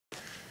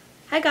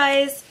Hi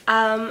guys,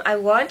 I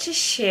want to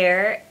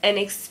share an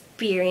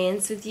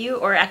experience with you,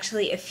 or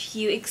actually a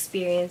few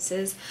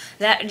experiences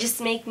that just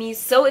make me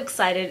so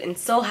excited and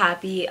so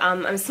happy.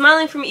 I'm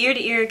smiling from ear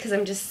to ear because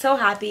I'm just so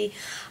happy.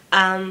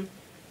 And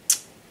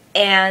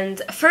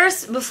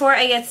first, before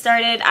I get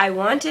started, I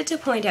wanted to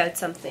point out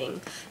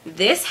something.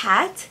 This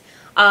hat,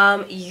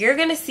 you're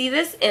gonna see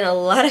this in a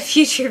lot of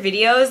future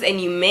videos, and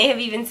you may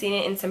have even seen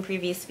it in some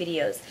previous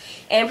videos.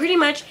 And pretty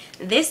much,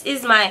 this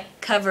is my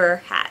cover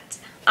hat.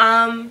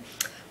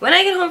 When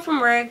I get home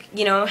from work,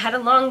 had a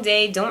long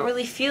day, don't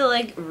really feel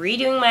like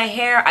redoing my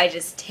hair, I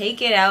just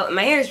take it out.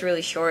 My hair is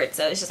really short,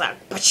 so it's just like,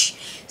 whoosh.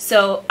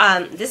 So,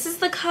 this is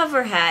the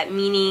cover hat,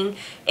 meaning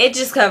it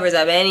just covers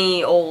up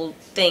any old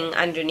thing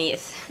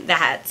underneath the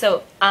hat.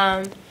 So,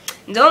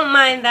 don't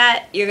mind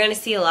that. You're going to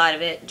see a lot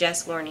of it,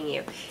 just warning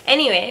you.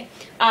 Anyway,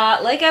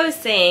 like I was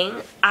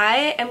saying,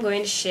 I am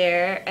going to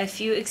share a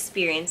few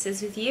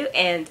experiences with you,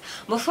 and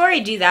before I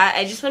do that,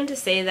 I just wanted to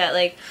say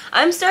that,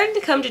 I'm starting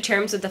to come to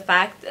terms with the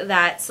fact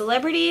that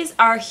celebrities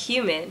are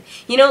human.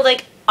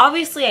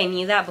 Obviously I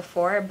knew that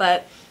before,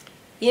 but,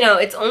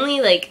 it's only,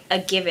 a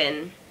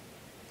given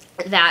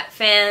that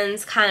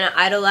fans kind of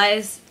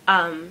idolize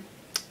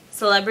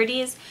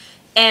celebrities.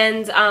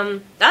 And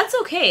that's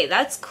okay,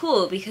 that's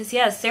cool, because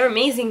yes, they're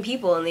amazing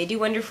people and they do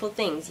wonderful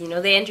things,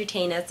 they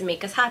entertain us and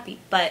make us happy,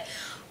 but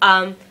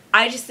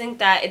I just think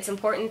that it's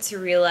important to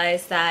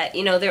realize that,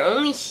 they're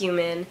only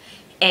human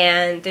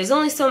and there's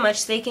only so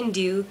much they can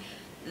do.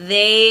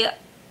 They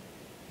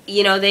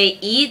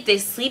eat, they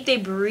sleep, they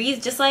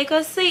breathe just like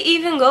us, they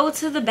even go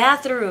to the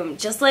bathroom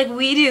just like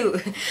we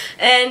do,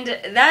 and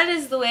that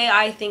is the way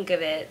I think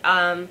of it,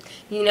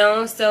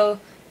 so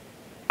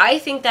I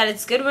think that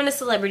it's good when a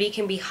celebrity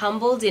can be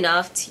humbled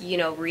enough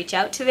to, reach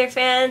out to their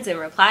fans and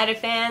reply to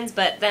fans,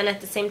 but then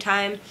at the same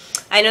time,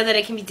 I know that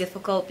it can be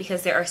difficult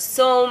because there are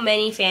so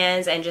many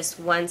fans and just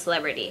one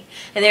celebrity,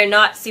 and they're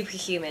not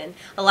superhuman.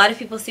 A lot of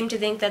people seem to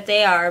think that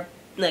they are,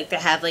 they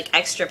have,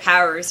 extra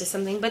powers or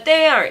something, but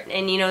they aren't,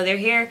 and, they're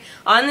here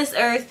on this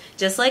earth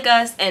just like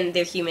us, and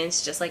they're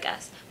humans just like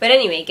us. But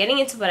anyway, getting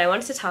into what I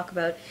wanted to talk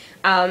about,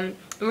 I'm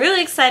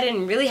really excited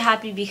and really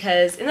happy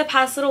because in the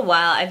past little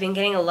while, I've been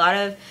getting a lot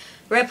of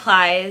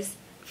replies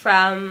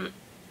from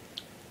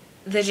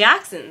the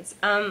Jacksons,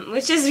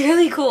 which is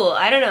really cool.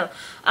 I don't know.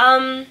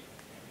 I'm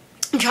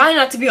trying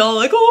not to be all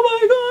like, oh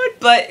my god,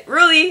 but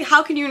really,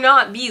 how can you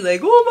not be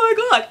like, oh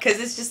my god, because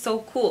it's just so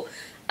cool.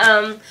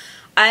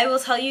 I will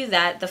tell you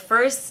that the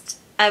first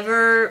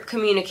ever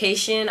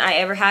communication I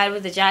ever had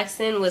with a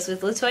Jackson was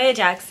with LaToya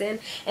Jackson,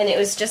 and it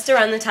was just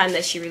around the time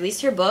that she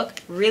released her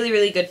book. Really,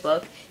 really good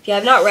book. If you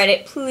have not read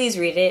it, please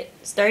read it.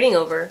 Starting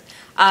Over.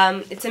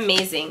 It's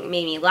amazing. It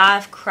made me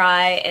laugh,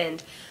 cry,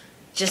 and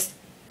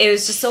it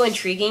was just so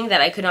intriguing that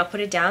I could not put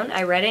it down.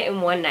 I read it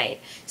in one night.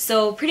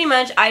 So pretty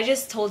much I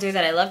just told her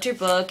that I loved her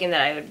book and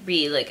that I would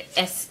be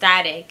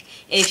ecstatic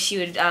if she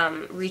would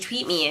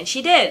retweet me, and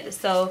she did.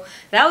 So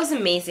that was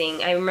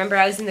amazing. I remember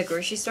I was in the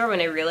grocery store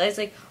when I realized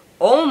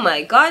oh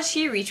my god,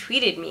 she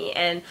retweeted me,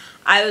 and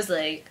I was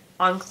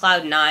on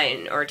cloud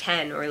 9 or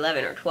 10 or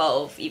 11 or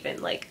 12 even,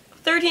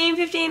 13,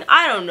 15,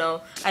 I don't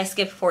know. I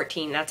skipped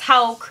 14. That's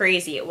how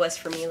crazy it was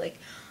for me.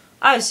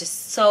 I was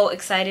just so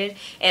excited,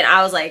 and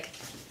I was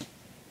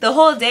the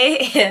whole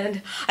day,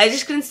 and I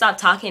just couldn't stop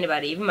talking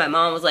about it. Even my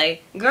mom was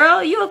like,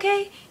 girl, you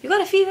okay? You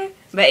got a fever?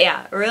 But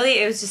yeah, really,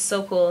 it was just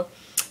so cool.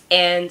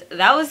 And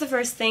that was the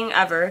first thing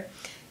ever.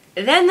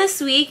 Then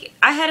this week,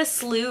 I had a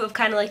slew of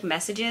kind of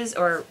messages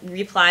or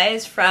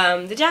replies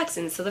from the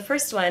Jacksons. So the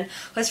first one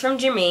was from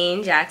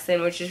Jermaine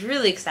Jackson, which is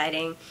really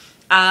exciting.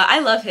 I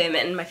love him,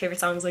 and my favorite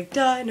song is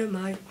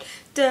Dynamite.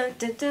 Dun,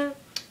 dun, dun,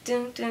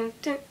 dun, dun,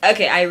 dun.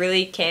 Okay, I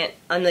really can't,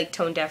 I'm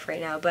tone deaf right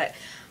now, but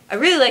I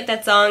really like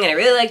that song, and I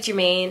really like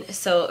Jermaine,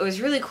 so it was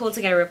really cool to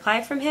get a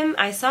reply from him.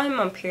 I saw him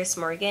on Piers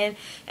Morgan,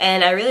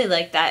 and I really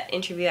liked that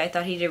interview. I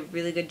thought he did a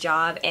really good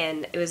job,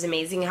 and it was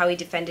amazing how he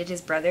defended his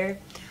brother.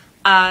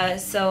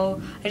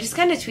 So I just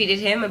kind of tweeted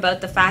him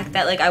about the fact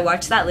that I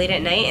watched that late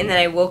at night, and then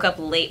I woke up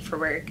late for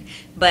work,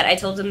 but I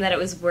told him that it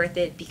was worth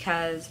it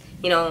because,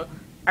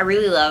 I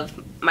really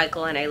love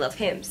Michael and I love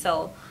him,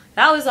 so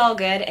that was all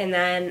good. And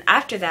then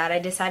after that, I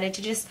decided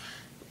to just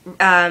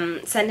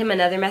send him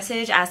another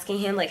message asking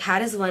him how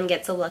does one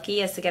get so lucky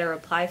as to get a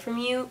reply from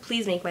you?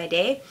 Please make my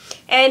day.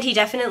 And he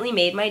definitely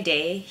made my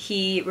day.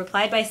 He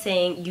replied by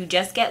saying, you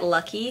just get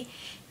lucky,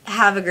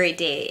 have a great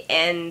day.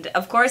 And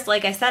of course,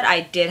 like I said,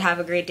 I did have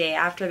a great day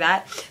after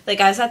that. I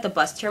was at the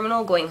bus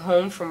terminal going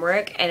home from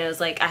work, and it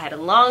was I had a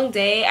long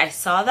day. I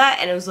saw that,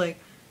 and it was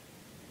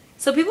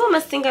so people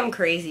must think I'm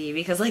crazy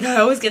because I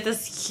always get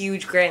this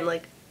huge grin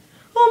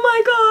oh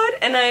my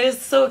god, and I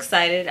was so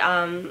excited.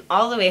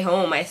 All the way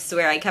home, I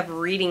swear, I kept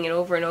reading it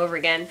over and over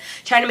again,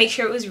 trying to make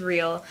sure it was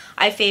real.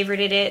 I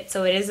favorited it,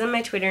 so it is on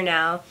my Twitter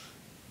now.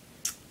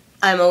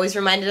 I'm always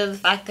reminded of the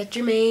fact that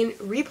Jermaine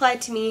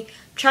replied to me.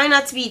 Try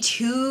not to be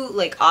too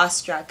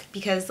awestruck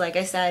because, like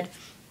I said,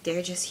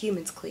 they're just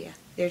humans, Clea.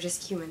 They're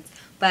just humans.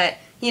 But,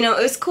 it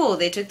was cool.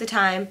 They took the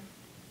time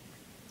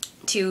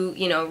to,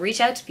 reach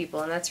out to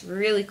people, and that's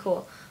really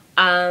cool.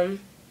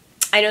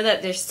 I know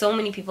that there's so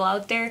many people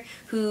out there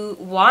who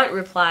want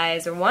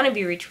replies or want to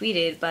be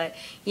retweeted, but,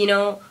 you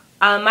know,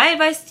 my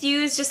advice to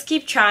you is just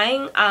keep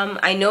trying.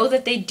 I know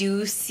that they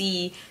do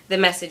see the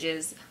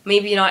messages.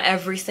 Maybe not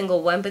every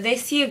single one, but they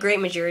see a great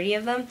majority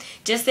of them.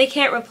 Just they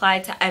can't reply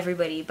to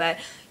everybody, but,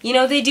 you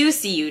know, they do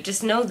see you.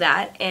 Just know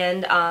that.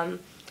 And,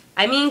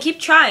 I mean, keep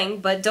trying,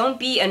 but don't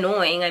be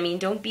annoying. I mean,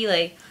 don't be,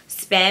 like,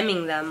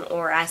 spamming them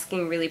or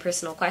asking really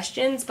personal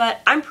questions. But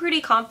I'm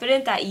pretty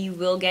confident that you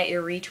will get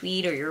your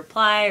retweet or your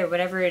reply or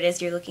whatever it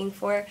is you're looking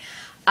for.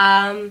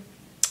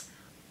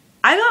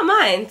 I got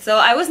mine, so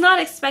I was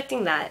not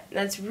expecting that.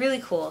 That's really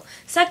cool.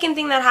 Second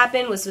thing that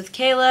happened was with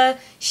Kayla.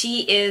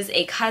 She is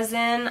a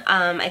cousin.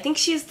 I think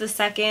she's the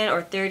second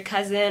or third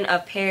cousin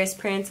of Paris,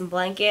 Prince, and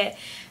Blanket.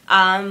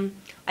 I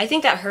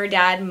think that her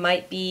dad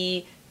might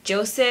be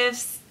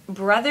Joseph's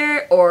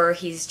brother, or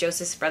he's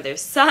Joseph's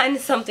brother's son,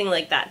 something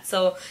like that.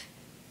 So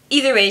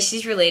either way,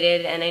 she's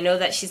related, and I know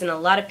that she's in a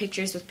lot of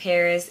pictures with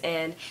Paris,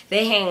 and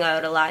they hang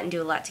out a lot and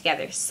do a lot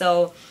together.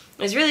 So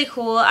it was really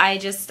cool. I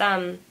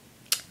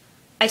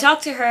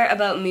talked to her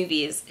about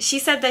movies. She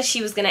said that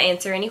she was going to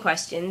answer any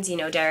questions, you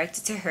know,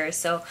 directed to her.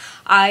 So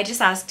I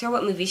just asked her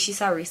what movie she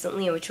saw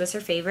recently and which was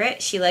her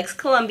favorite. She likes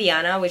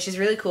Colombiana, which is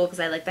really cool because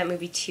I like that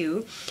movie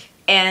too.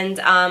 And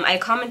I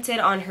commented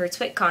on her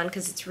TwitCon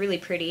because it's really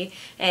pretty,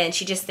 and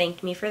she just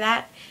thanked me for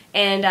that.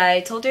 And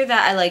I told her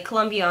that I like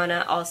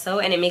Colombiana also,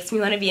 and it makes me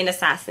want to be an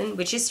assassin,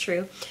 which is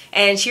true.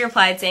 And she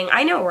replied saying,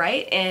 I know,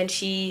 right? And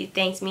she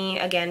thanked me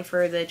again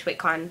for the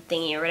TwitCon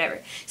thingy or whatever.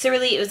 So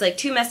really, it was like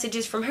 2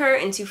 messages from her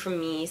and 2 from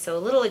me, so a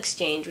little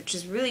exchange, which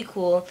is really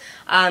cool.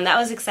 That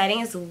was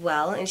exciting as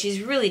well, and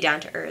she's really down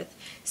to earth.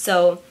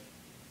 So,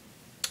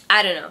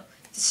 I don't know.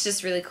 It's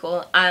just really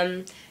cool.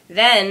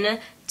 Then,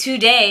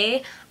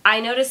 today, I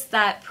noticed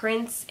that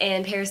Prince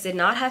and Paris did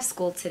not have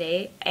school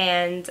today,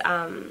 and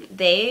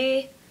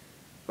they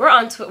were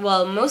on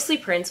well, mostly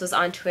Prince was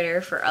on Twitter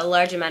for a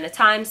large amount of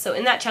time. So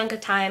in that chunk of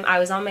time, I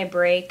was on my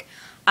break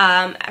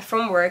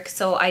from work,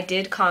 so I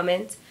did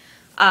comment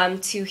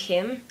to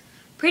him.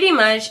 Pretty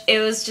much, it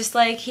was just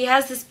like, he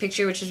has this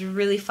picture which is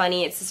really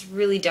funny. It's this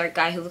really dark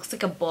guy who looks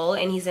like a bull,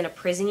 and he's in a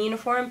prison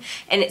uniform,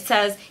 and it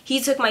says, he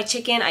took my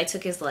chicken, I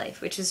took his life,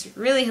 which is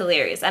really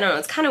hilarious. I don't know,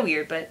 it's kind of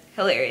weird, but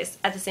hilarious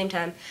at the same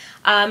time.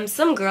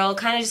 Some girl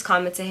kind of just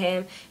commented to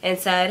him and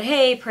said,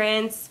 hey,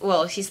 Prince,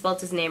 well, she spelled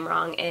his name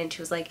wrong, and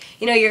she was like,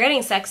 you know, you're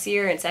getting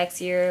sexier and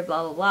sexier,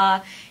 blah, blah,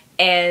 blah.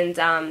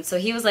 And so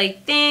he was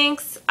like,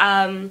 thanks,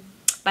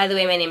 by the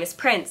way, my name is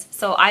Prince.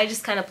 So I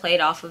just kind of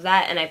played off of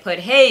that, and I put,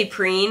 hey,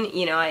 Preen,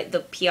 you know, the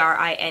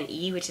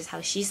P-R-I-N-E, which is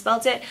how she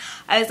spelt it.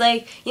 I was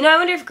like, you know, I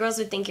wonder if girls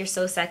would think you're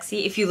so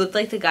sexy if you looked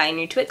like the guy in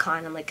your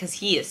TwitCon. I'm like, because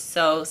he is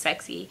so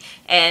sexy.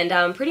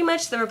 And pretty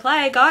much the reply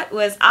I got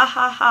was, ah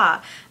ha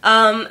ha.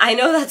 I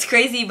know that's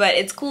crazy, but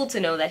it's cool to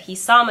know that he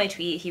saw my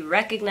tweet, he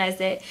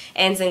recognized it,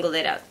 and singled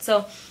it out.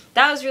 So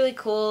that was really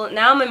cool.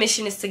 Now my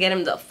mission is to get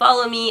him to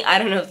follow me. I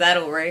don't know if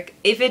that'll work.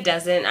 If it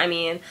doesn't, I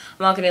mean,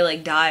 I'm not gonna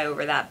like die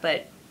over that,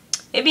 but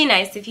it'd be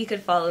nice if you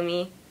could follow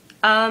me.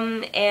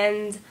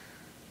 And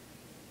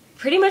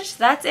pretty much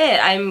that's it.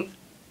 I'm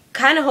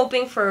kind of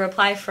hoping for a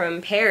reply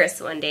from Paris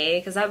one day,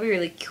 because that would be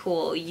really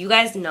cool. You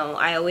guys know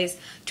I always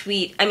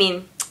tweet, I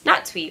mean,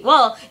 not tweet.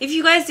 Well, if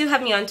you guys do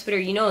have me on Twitter,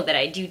 you know that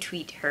I do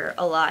tweet her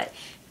a lot.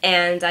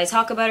 And I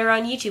talk about her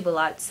on YouTube a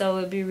lot, so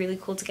it would be really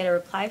cool to get a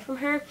reply from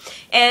her.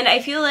 And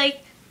I feel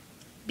like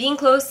being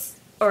close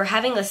or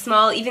having a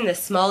small, even the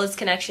smallest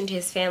connection to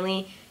his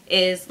family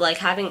is like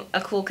having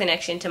a cool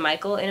connection to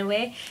Michael in a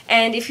way.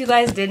 And if you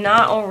guys did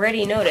not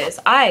already notice,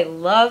 I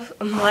love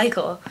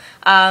Michael.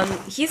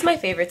 He's my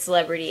favorite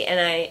celebrity, and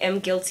I am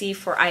guilty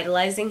for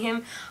idolizing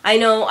him. I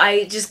know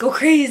I just go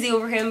crazy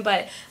over him,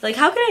 but like,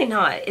 how could I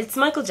not? It's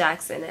Michael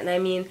Jackson, and I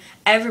mean,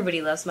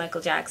 everybody loves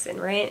Michael Jackson,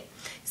 right?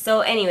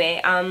 So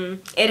anyway,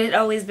 it had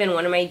always been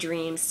one of my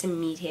dreams to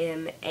meet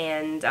him,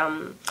 and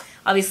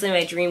obviously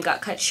my dream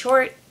got cut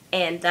short,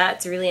 and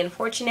that's really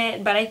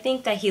unfortunate, but I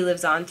think that he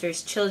lives on through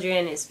his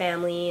children, his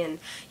family, and,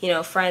 you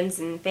know, friends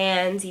and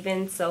fans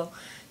even, so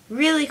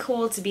really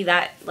cool to be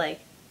that,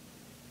 like,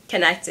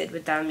 connected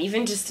with them,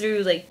 even just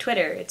through, like,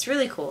 Twitter. It's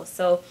really cool.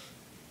 So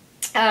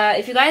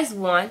if you guys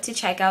want to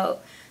check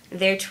out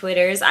their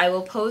Twitters, I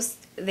will post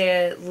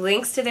the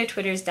links to their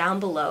Twitters down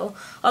below.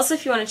 Also,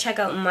 if you want to check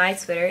out my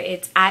Twitter,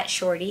 it's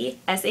 @Shorty,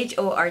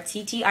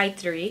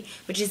 SHORTTI3,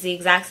 which is the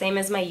exact same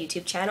as my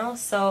YouTube channel.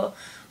 So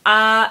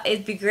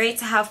it'd be great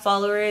to have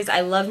followers.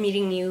 I love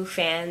meeting new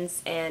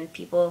fans and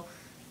people,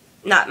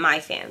 not my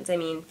fans, I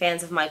mean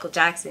fans of Michael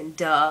Jackson,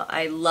 duh.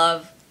 I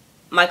love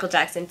Michael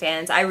Jackson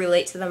fans. I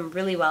relate to them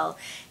really well.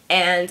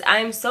 And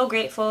I'm so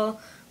grateful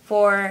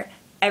for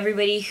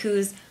everybody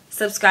who's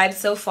subscribed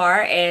so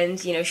far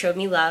and, you know, showed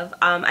me love.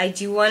 I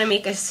do want to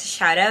make a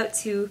shout out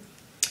to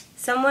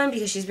someone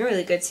because she's been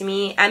really good to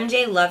me.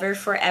 MJ Lover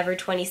Forever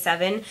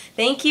 27.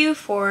 Thank you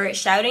for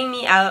shouting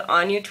me out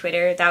on your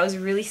Twitter. That was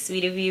really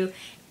sweet of you.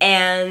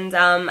 And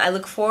I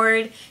look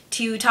forward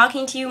to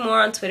talking to you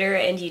more on Twitter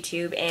and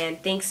YouTube. And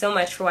thanks so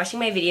much for watching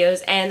my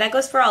videos. And that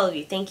goes for all of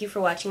you. Thank you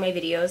for watching my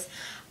videos.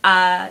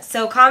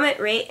 So comment,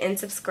 rate, and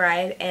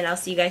subscribe, and I'll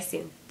see you guys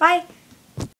soon. Bye!